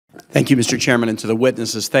Thank you, Mr. Chairman, and to the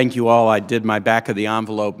witnesses, thank you all. I did my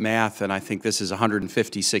back-of-the-envelope math, and I think this is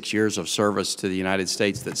 156 years of service to the United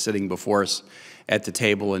States that's sitting before us at the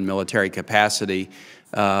table in military capacity,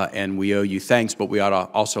 and we owe you thanks, but we ought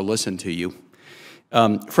to also listen to you.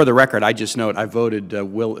 For the record, I just note I voted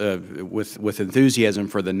with enthusiasm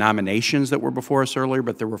for the nominations that were before us earlier,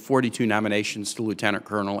 but there were 42 nominations to Lieutenant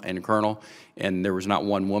Colonel, and there was not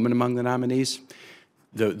one woman among the nominees.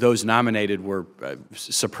 Those nominated were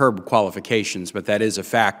superb qualifications, but that is a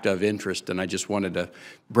fact of interest, and I just wanted to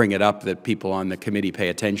bring it up that people on the committee pay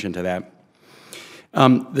attention to that.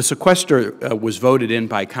 The sequester was voted in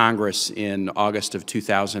by Congress in August of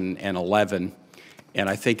 2011, and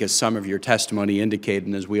I think as some of your testimony indicated,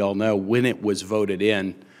 and as we all know, when it was voted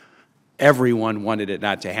in, everyone wanted it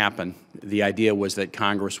not to happen. The idea was that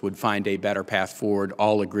Congress would find a better path forward.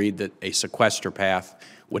 All agreed that a sequester path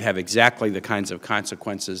would have exactly the kinds of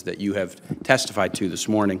consequences that you have testified to this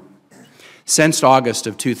morning. Since August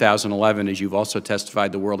of 2011, as you've also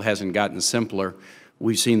testified, the world hasn't gotten simpler.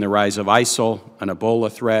 We've seen the rise of ISIL, an Ebola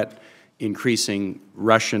threat, increasing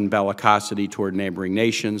Russian bellicosity toward neighboring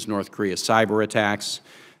nations, North Korea cyber attacks,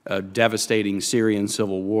 devastating Syrian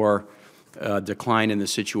civil war, decline in the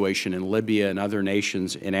situation in Libya and other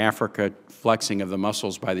nations in Africa, flexing of the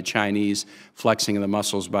muscles by the Chinese, flexing of the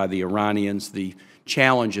muscles by the Iranians. The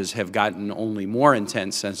challenges have gotten only more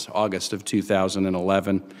intense since August of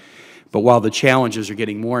 2011. But while the challenges are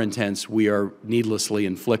getting more intense, we are needlessly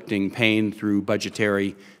inflicting pain through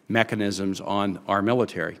budgetary mechanisms on our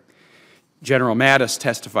military. General Mattis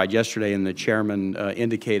testified yesterday, and the chairman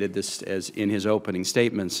indicated this as in his opening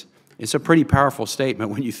statements. It's a pretty powerful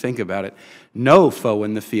statement when you think about it. No foe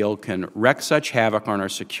in the field can wreak such havoc on our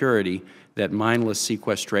security that mindless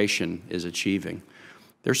sequestration is achieving.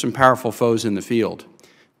 There's some powerful foes in the field,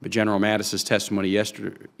 but General Mattis's testimony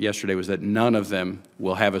yesterday was that none of them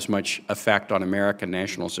will have as much effect on American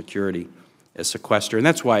national security as sequester, and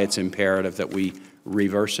that's why it's imperative that we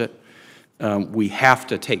reverse it. We have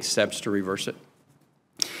to take steps to reverse it.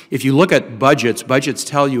 If you look at budgets, budgets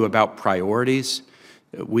tell you about priorities.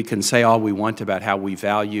 We can say all we want about how we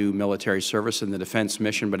value military service and the defense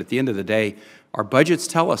mission, but at the end of the day, our budgets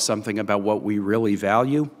tell us something about what we really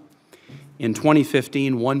value. In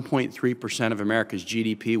 2015, 1.3% of America's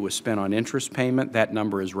GDP was spent on interest payment. That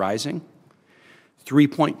number is rising.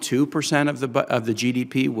 3.2% of the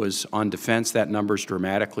GDP was on defense. That number is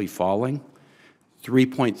dramatically falling.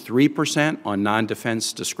 3.3% on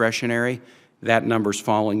non-defense discretionary. That number is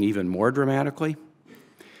falling even more dramatically.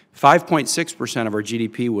 5.6% of our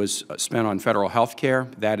GDP was spent on federal health care.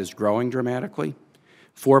 That is growing dramatically.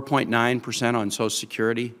 4.9% on Social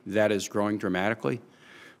Security. That is growing dramatically.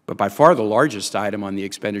 But by far the largest item on the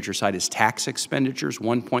expenditure side is tax expenditures,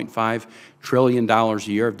 $1.5 trillion a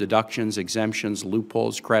year of deductions, exemptions,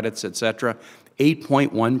 loopholes, credits, et cetera.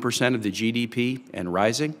 8.1% of the GDP and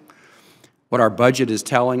rising. What our budget is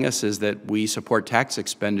telling us is that we support tax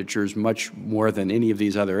expenditures much more than any of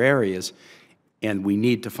these other areas, and we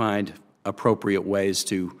need to find appropriate ways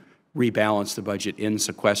to rebalance the budget in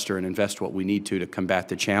sequester and invest what we need to combat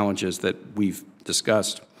the challenges that we've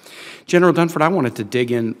discussed. General Dunford, I wanted to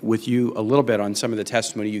dig in with you a little bit on some of the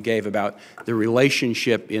testimony you gave about the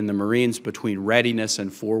relationship in the Marines between readiness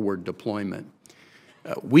and forward deployment.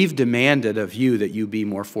 We've demanded of you that you be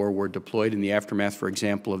more forward deployed in the aftermath, for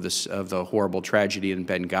example, of the horrible tragedy in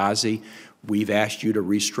Benghazi. We've asked you to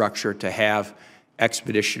restructure to have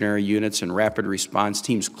expeditionary units and rapid response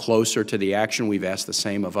teams closer to the action. We've asked the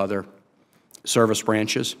same of other service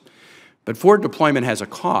branches. But forward deployment has a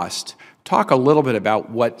cost. Talk a little bit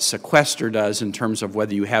about what sequester does in terms of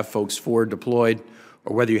whether you have folks forward deployed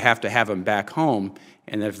or whether you have to have them back home,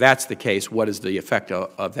 and if that's the case, what is the effect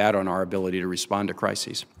of that on our ability to respond to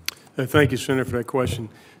crises? Thank you, Senator, for that question.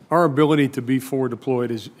 Our ability to be forward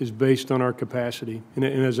deployed is based on our capacity. And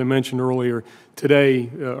as I mentioned earlier, today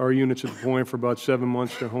our units are deploying for about 7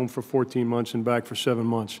 months, they're home for 14 months and back for 7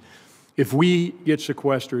 months. If we get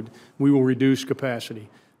sequestered, we will reduce capacity.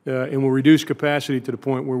 And we'll reduce capacity to the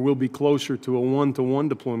point where we'll be closer to a one-to-one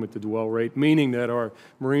deployment to dwell rate, meaning that our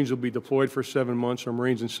Marines will be deployed for 7 months, our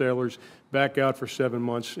Marines and sailors back out for 7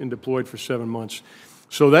 months and deployed for 7 months.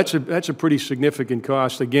 So that's a pretty significant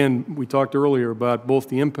cost. Again, we talked earlier about both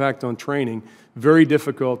the impact on training, very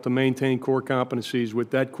difficult to maintain core competencies with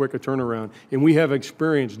that quick a turnaround, and we have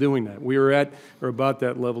experience doing that. We were at or about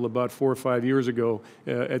that level about 4 or 5 years ago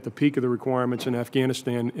at the peak of the requirements in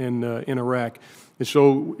Afghanistan and in Iraq. And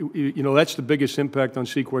so, you know, that's the biggest impact on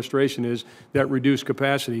sequestration is that reduced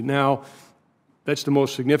capacity. Now, That's the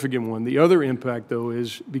most significant one. The other impact, though,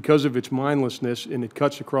 is because of its mindlessness and it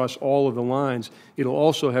cuts across all of the lines, it'll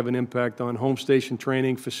also have an impact on home station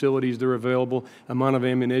training, facilities that are available, amount of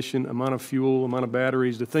ammunition, amount of fuel, amount of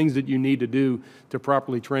batteries, the things that you need to do to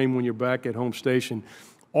properly train when you're back at home station.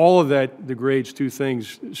 All of that degrades two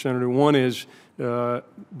things, Senator. One is the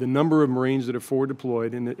number of Marines that are forward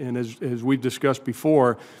deployed, and as we've discussed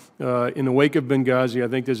before, in the wake of Benghazi, I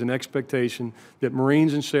think there's an expectation that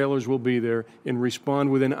Marines and sailors will be there and respond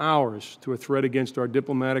within hours to a threat against our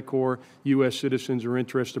diplomatic corps, U.S. citizens, or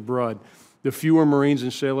interests abroad. The fewer Marines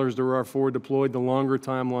and sailors there are forward deployed, the longer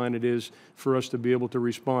timeline it is for us to be able to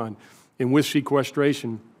respond. And with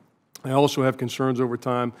sequestration, I also have concerns over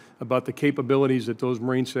time about the capabilities that those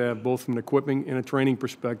Marines have, both from an equipping and a training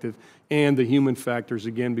perspective, and the human factors,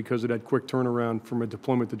 again, because of that quick turnaround from a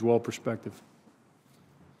deployment to dwell perspective.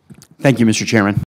 Thank you, Mr. Chairman.